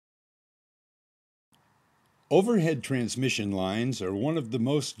Overhead transmission lines are one of the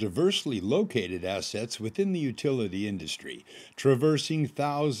most diversely located assets within the utility industry, traversing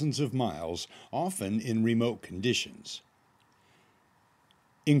thousands of miles, often in remote conditions.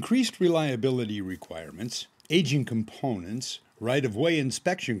 Increased reliability requirements, aging components, right-of-way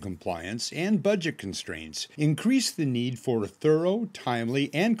inspection compliance, and budget constraints increase the need for thorough,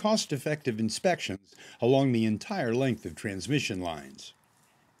 timely, and cost-effective inspections along the entire length of transmission lines.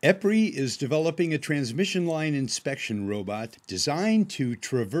 EPRI is developing a transmission line inspection robot designed to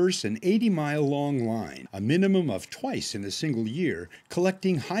traverse an 80-mile-long line, a minimum of twice in a single year,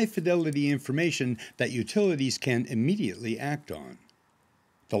 collecting high-fidelity information that utilities can immediately act on.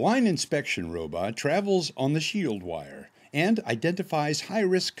 The line inspection robot travels on the shield wire and identifies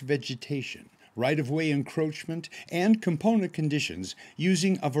high-risk vegetation, right-of-way encroachment, and component conditions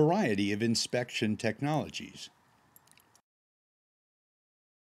using a variety of inspection technologies.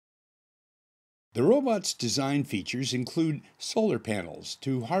 The robot's design features include solar panels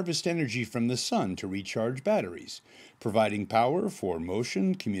to harvest energy from the sun to recharge batteries, providing power for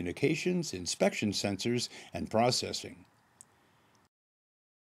motion, communications, inspection sensors, and processing.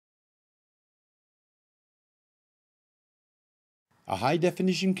 A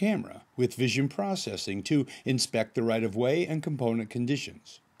high-definition camera with vision processing to inspect the right-of-way and component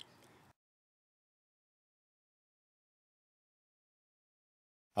conditions.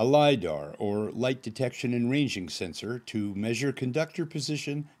 A LiDAR, or light detection and ranging sensor, to measure conductor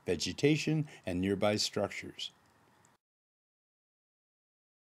position, vegetation, and nearby structures.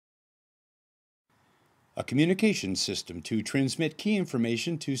 A communication system to transmit key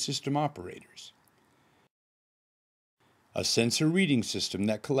information to system operators. A sensor reading system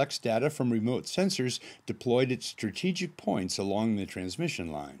that collects data from remote sensors deployed at strategic points along the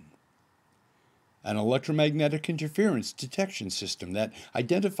transmission line. An electromagnetic interference detection system that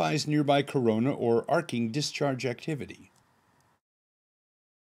identifies nearby corona or arcing discharge activity.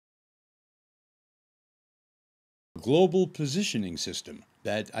 A global positioning system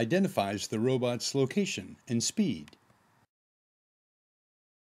that identifies the robot's location and speed.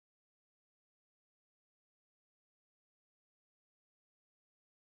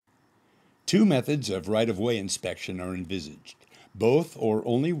 Two methods of right-of-way inspection are envisaged. Both or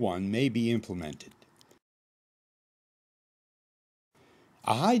only one may be implemented.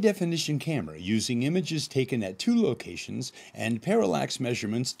 A high-definition camera using images taken at two locations and parallax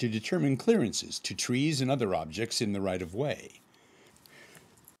measurements to determine clearances to trees and other objects in the right-of-way.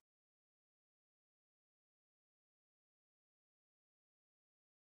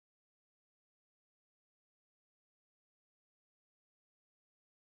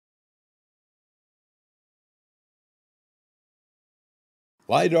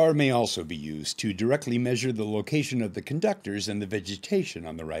 LiDAR may also be used to directly measure the location of the conductors and the vegetation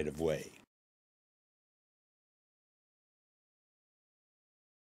on the right-of-way.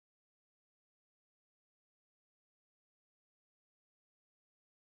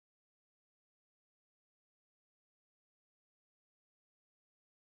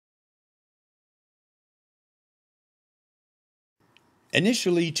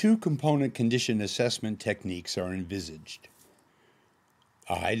 Initially, two component condition assessment techniques are envisaged.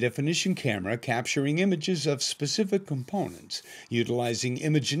 A high-definition camera capturing images of specific components, utilizing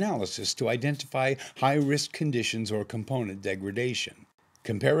image analysis to identify high-risk conditions or component degradation.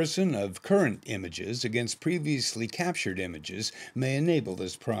 Comparison of current images against previously captured images may enable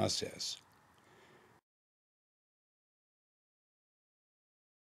this process.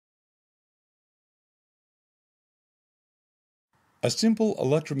 A simple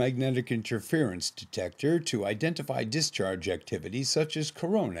electromagnetic interference detector to identify discharge activity such as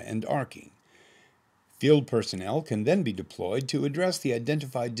corona and arcing. Field personnel can then be deployed to address the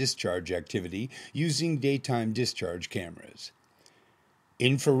identified discharge activity using daytime discharge cameras.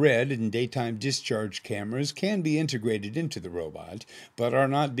 Infrared and daytime discharge cameras can be integrated into the robot, but are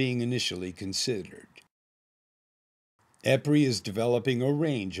not being initially considered. EPRI is developing a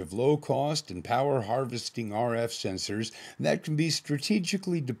range of low-cost and power-harvesting RF sensors that can be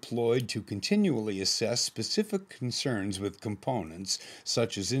strategically deployed to continually assess specific concerns with components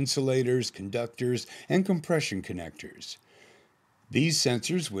such as insulators, conductors, and compression connectors. These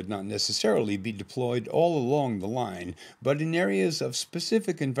sensors would not necessarily be deployed all along the line, but in areas of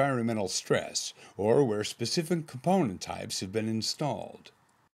specific environmental stress or where specific component types have been installed.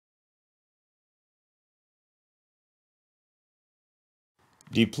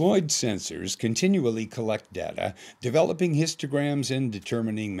 Deployed sensors continually collect data, developing histograms and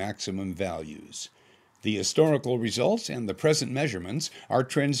determining maximum values. The historical results and the present measurements are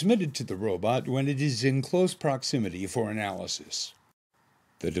transmitted to the robot when it is in close proximity for analysis.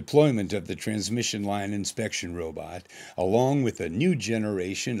 The deployment of the transmission line inspection robot, along with a new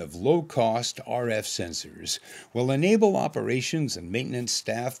generation of low-cost RF sensors, will enable operations and maintenance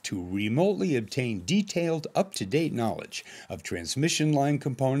staff to remotely obtain detailed, up-to-date knowledge of transmission line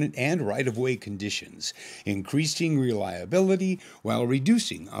component and right-of-way conditions, increasing reliability while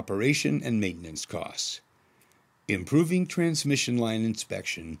reducing operation and maintenance costs. Improving transmission line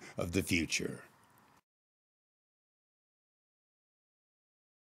inspection of the future.